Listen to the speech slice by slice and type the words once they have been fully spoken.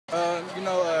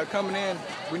coming in,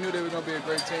 we knew they were going to be a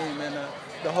great team, and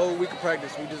the whole week of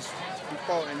practice, we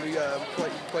fought and we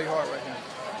play hard right now.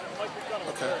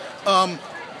 Okay.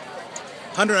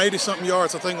 180-something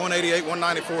yards, I think 188,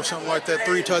 194, something like that,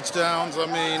 3 touchdowns. I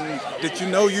mean, did you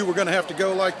know you were going to have to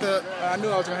go like that? I knew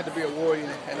I was going to have to be a warrior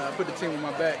and put the team on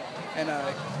my back. And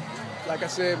like I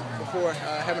said before,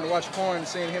 having to watch Corn and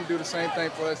seeing him do the same thing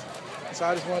for us, so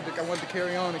I wanted to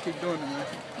carry on and keep doing it, man.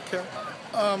 Okay.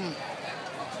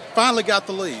 Finally got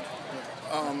the lead.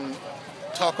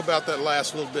 Talk about that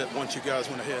last little bit once you guys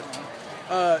went ahead.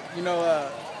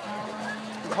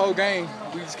 The whole game,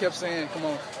 we just kept saying, come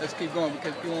on, let's keep going,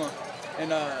 because we won.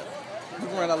 And we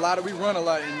run a lot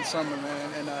in the summer,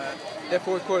 man. And that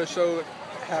fourth quarter showed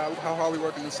how hard we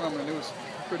worked in the summer, and it was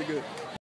pretty good.